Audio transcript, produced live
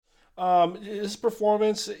His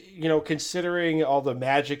performance, considering all the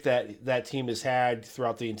magic that team has had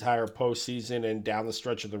throughout the entire postseason and down the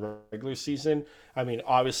stretch of the regular season, I mean,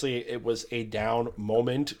 obviously it was a down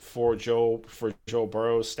moment for Joe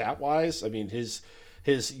Burrow stat wise. I mean, his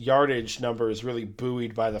yardage number is really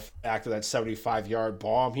buoyed by the fact of that 75-yard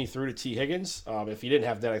bomb he threw to T Higgins. If he didn't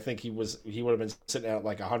have that, I think he would have been sitting at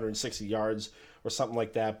like 160 yards or something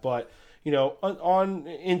like that. But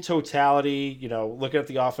in totality, looking at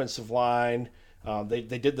the offensive line, they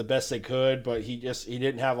did the best they could, but he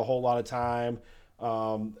didn't have a whole lot of time.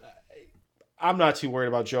 Um, I'm not too worried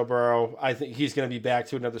about Joe Burrow. I think he's going to be back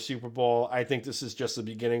to another Super Bowl. I think this is just the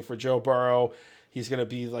beginning for Joe Burrow. He's going to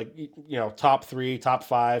be like, top three, top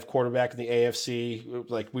five quarterback in the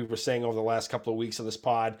AFC, like we were saying over the last couple of weeks of this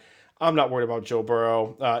pod. I'm not worried about Joe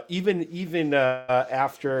Burrow. Even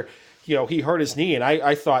after he hurt his knee, and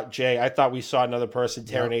I thought we saw another person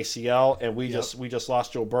tear an ACL, and we just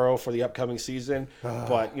lost Joe Burrow for the upcoming season.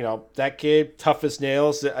 But that kid, tough as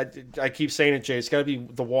nails. I keep saying it, Jay. It's got to be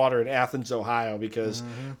the water in Athens, Ohio, because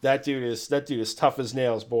that dude is tough as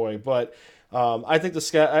nails, boy. But I think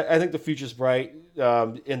the future's bright.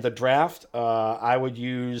 In the draft, I would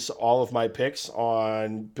use all of my picks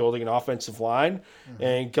on building an offensive line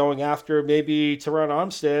and going after maybe Teron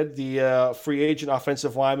Armstead, the free agent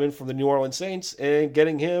offensive lineman from the New Orleans Saints, and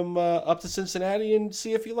getting him up to Cincinnati and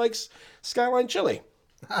see if he likes Skyline Chili.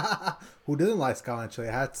 Who doesn't like Skyline Chili?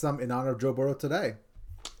 I had some in honor of Joe Burrow today.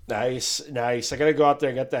 Nice. I gotta go out there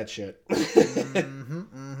and get that shit.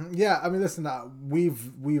 Yeah, I mean, listen,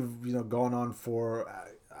 we've gone on for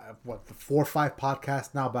the 4 or 5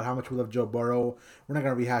 podcasts now about how much we love Joe Burrow. We're not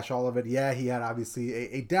gonna rehash all of it. Yeah, he had obviously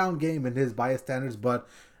a down game in his bias standards, but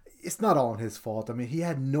it's not all his fault. I mean, he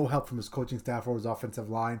had no help from his coaching staff or his offensive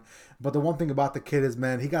line. But the one thing about the kid is,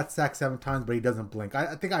 man, he got sacked 7 times, but he doesn't blink.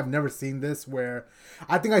 I think I've never seen this where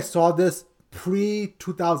I think I saw this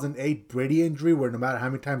pre-2008 Brady injury where no matter how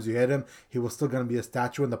many times you hit him, he was still going to be a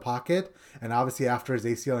statue in the pocket. And obviously after his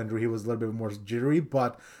ACL injury, he was a little bit more jittery.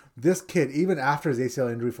 But this kid, even after his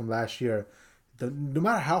ACL injury from last year, no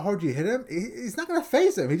matter how hard you hit him, he's not going to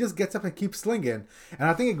face him. He just gets up and keeps slinging. And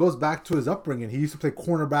I think it goes back to his upbringing. He used to play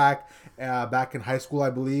cornerback back in high school, I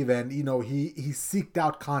believe. And, he seeked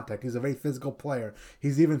out contact. He's a very physical player.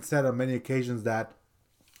 He's even said on many occasions that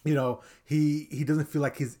he doesn't feel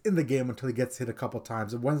like he's in the game until he gets hit a couple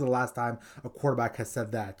times. And when's the last time a quarterback has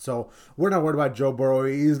said that? So we're not worried about Joe Burrow.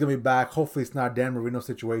 He's going to be back. Hopefully it's not a Dan Marino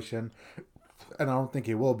situation. And I don't think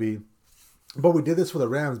he will be. But we did this for the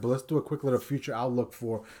Rams, but let's do a quick little future outlook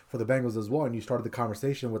for the Bengals as well. And you started the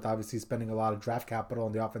conversation with obviously spending a lot of draft capital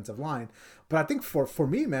on the offensive line. But I think for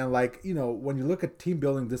me, man, when you look at team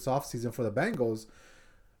building this offseason for the Bengals,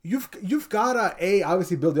 You've got to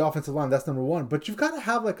obviously build the offensive line. That's number one. But you've got to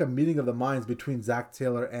have like a meeting of the minds between Zach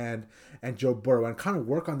Taylor and Joe Burrow and kind of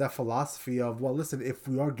work on that philosophy of, well, listen, if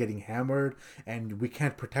we are getting hammered and we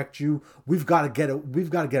can't protect you, we've got to get it. We've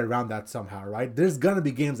got to get around that somehow, right? There's gonna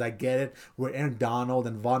be games, I get it, where Aaron Donald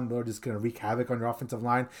and Von Miller are just gonna wreak havoc on your offensive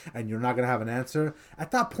line, and you're not gonna have an answer. At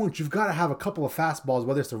that point, you've got to have a couple of fastballs,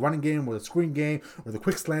 whether it's the running game or the screen game or the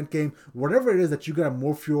quick slant game, whatever it is that you gotta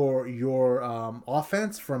morph your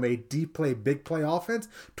offense from a deep play, big play offense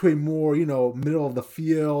to a more, middle of the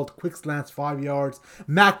field, quick slants, 5 yards,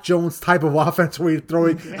 Mac Jones type of offense where you're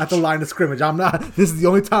throwing at the line of scrimmage. This is the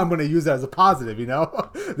only time I'm going to use that as a positive,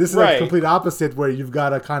 This is right. a complete opposite where you've got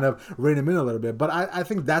to kind of rein him in a little bit. But I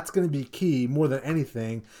think that's going to be key more than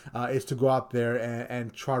anything is to go out there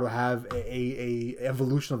and try to have a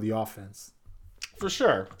evolution of the offense. For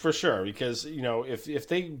sure, because if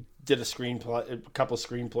they did a couple of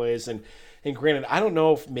screenplays, and granted, I don't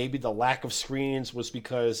know if maybe the lack of screens was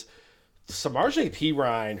because Samaje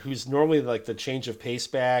Perine, who's normally like the change of pace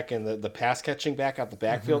back and the pass catching back out the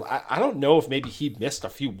backfield, I don't know if maybe he missed a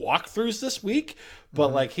few walkthroughs this week,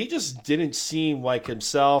 but he just didn't seem like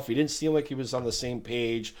himself. He didn't seem like he was on the same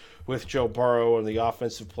page with Joe Burrow and the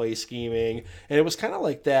offensive play scheming, and it was kind of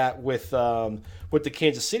like that with the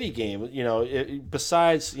Kansas City game.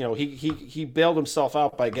 Besides, he bailed himself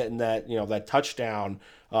out by getting that touchdown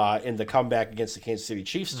in the comeback against the Kansas City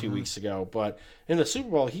Chiefs 2 weeks ago. But in the Super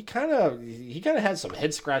Bowl, he kind of had some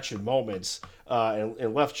head scratching moments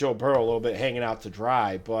and left Joe Burrow a little bit hanging out to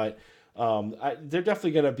dry. But they're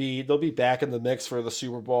definitely going to they'll be back in the mix for the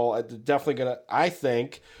Super Bowl. I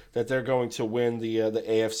think that they're going to win the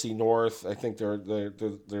AFC North. I think they're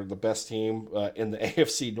the best team in the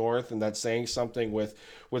AFC North, and that's saying something with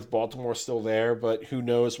Baltimore still there. But who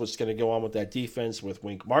knows what's going to go on with that defense with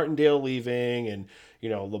Wink Martindale leaving, and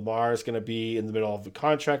Lamar is going to be in the middle of the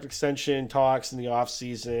contract extension talks in the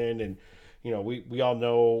offseason, and we all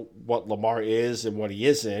know what Lamar is and what he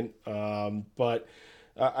isn't. But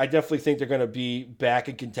I definitely think they're going to be back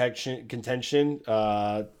in contention.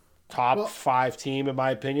 Top Well, five team, in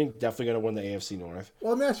my opinion, definitely going to win the AFC North.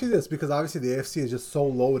 well, let me ask you this because obviously the AFC is just so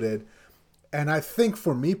loaded. And I think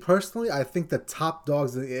for me personally, I think the top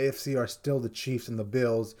dogs in the AFC are still the Chiefs and the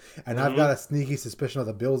Bills. And I've got a sneaky suspicion of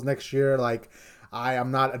the Bills next year. Like, I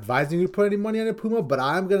am not advising you to put any money on it, Puma, but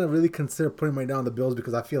I'm going to really consider putting money down on the Bills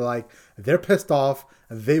because I feel like they're pissed off.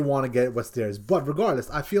 They want to get what's theirs. But regardless,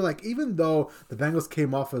 I feel like even though the Bengals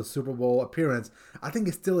came off of a Super Bowl appearance, I think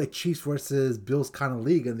it's still a Chiefs versus Bills kind of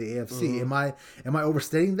league in the AFC. Am I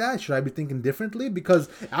overstating that? Should I be thinking differently? Because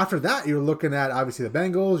after that, you're looking at obviously the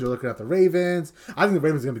Bengals, you're looking at the Ravens. I think the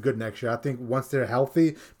Ravens are going to be good next year. I think once they're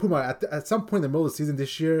healthy, Puma at some point in the middle of the season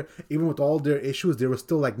this year, even with all their issues, they were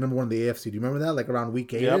still like number one in the AFC. Do you remember that? Like around week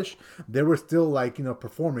 8-ish, they were still like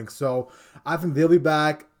performing. So I think they'll be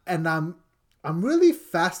back, and I'm really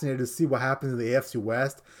fascinated to see what happens in the AFC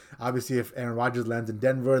West. Obviously, if Aaron Rodgers lands in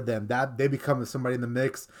Denver, then that they become somebody in the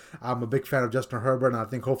mix. I'm a big fan of Justin Herbert, and I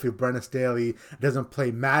think hopefully Brandon Staley doesn't play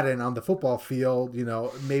Madden on the football field.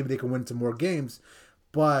 Maybe they can win some more games.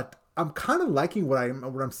 But I'm kind of liking what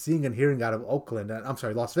I'm seeing and hearing out of Oakland. And I'm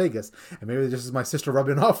sorry, Las Vegas. And maybe this is my sister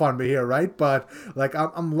rubbing off on me here, right? But like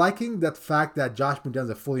I'm liking that fact that Josh McDaniels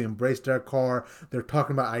have fully embraced their car. They're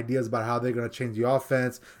talking about ideas about how they're going to change the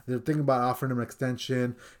offense. They're thinking about offering him an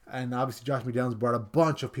extension. And obviously, Josh McDaniels brought a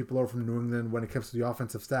bunch of people over from New England when it comes to the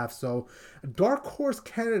offensive staff. So, dark horse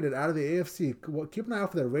candidate out of the AFC. Well, keep an eye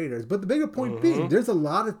out for the Raiders. But the bigger point being, there's a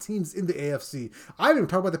lot of teams in the AFC. I haven't even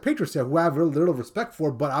talked about the Patriots yet, who I have really little respect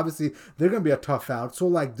for. But obviously, they're going to be a tough out. So,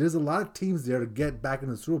 like, there's a lot of teams there to get back in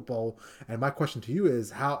the Super Bowl. And my question to you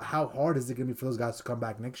is, how hard is it going to be for those guys to come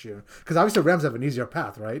back next year? Because obviously, the Rams have an easier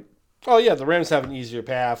path, right? Oh yeah, the Rams have an easier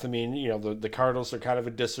path. I mean, the Cardinals are kind of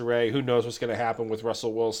in disarray. Who knows what's going to happen with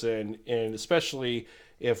Russell Wilson, and especially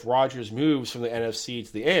if Rodgers moves from the NFC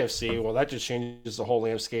to the AFC, well, that just changes the whole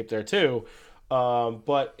landscape there too.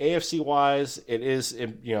 But AFC wise, it is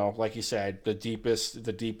like you said, the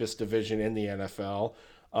deepest division in the NFL.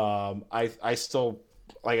 I still,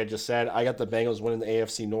 like I just said, I got the Bengals winning the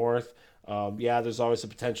AFC North. Yeah, there's always the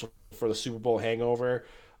potential for the Super Bowl hangover,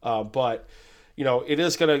 but it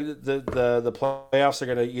is gonna the playoffs are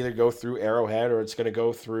gonna either go through Arrowhead or it's gonna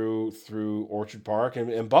go through Orchard Park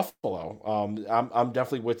and Buffalo. I'm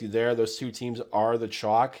definitely with you there. Those two teams are the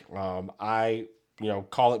chalk. I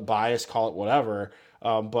call it bias, call it whatever,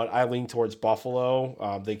 but I lean towards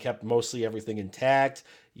Buffalo. They kept mostly everything intact.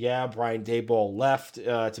 Yeah, Brian Daboll left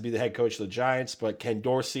to be the head coach of the Giants, but Ken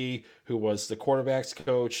Dorsey, who was the quarterbacks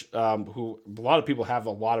coach, who a lot of people have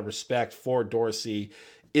a lot of respect for Dorsey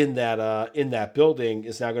in that building,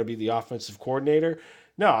 is now going to be the offensive coordinator.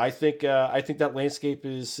 No, I think that landscape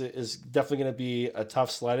is definitely going to be a tough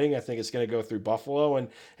sledding. I think it's going to go through Buffalo and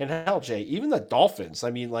hell, Jay, even the Dolphins.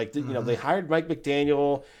 I mean, like they hired Mike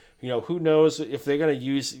McDaniel. Who knows if they're going to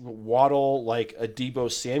use Waddle like a Debo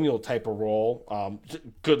Samuel type of role.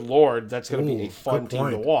 Good Lord, that's going to be a fun team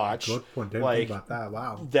to watch. Good point. Didn't think about that.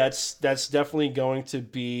 Wow. That's definitely going to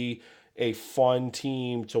be a fun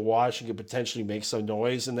team to watch and could potentially make some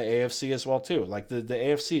noise in the AFC as well too. Like the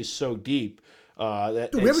AFC is so deep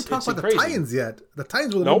that Dude, we haven't talked about the Titans yet. The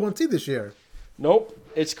Titans were the number one seed this year. Nope.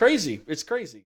 It's crazy. It's crazy.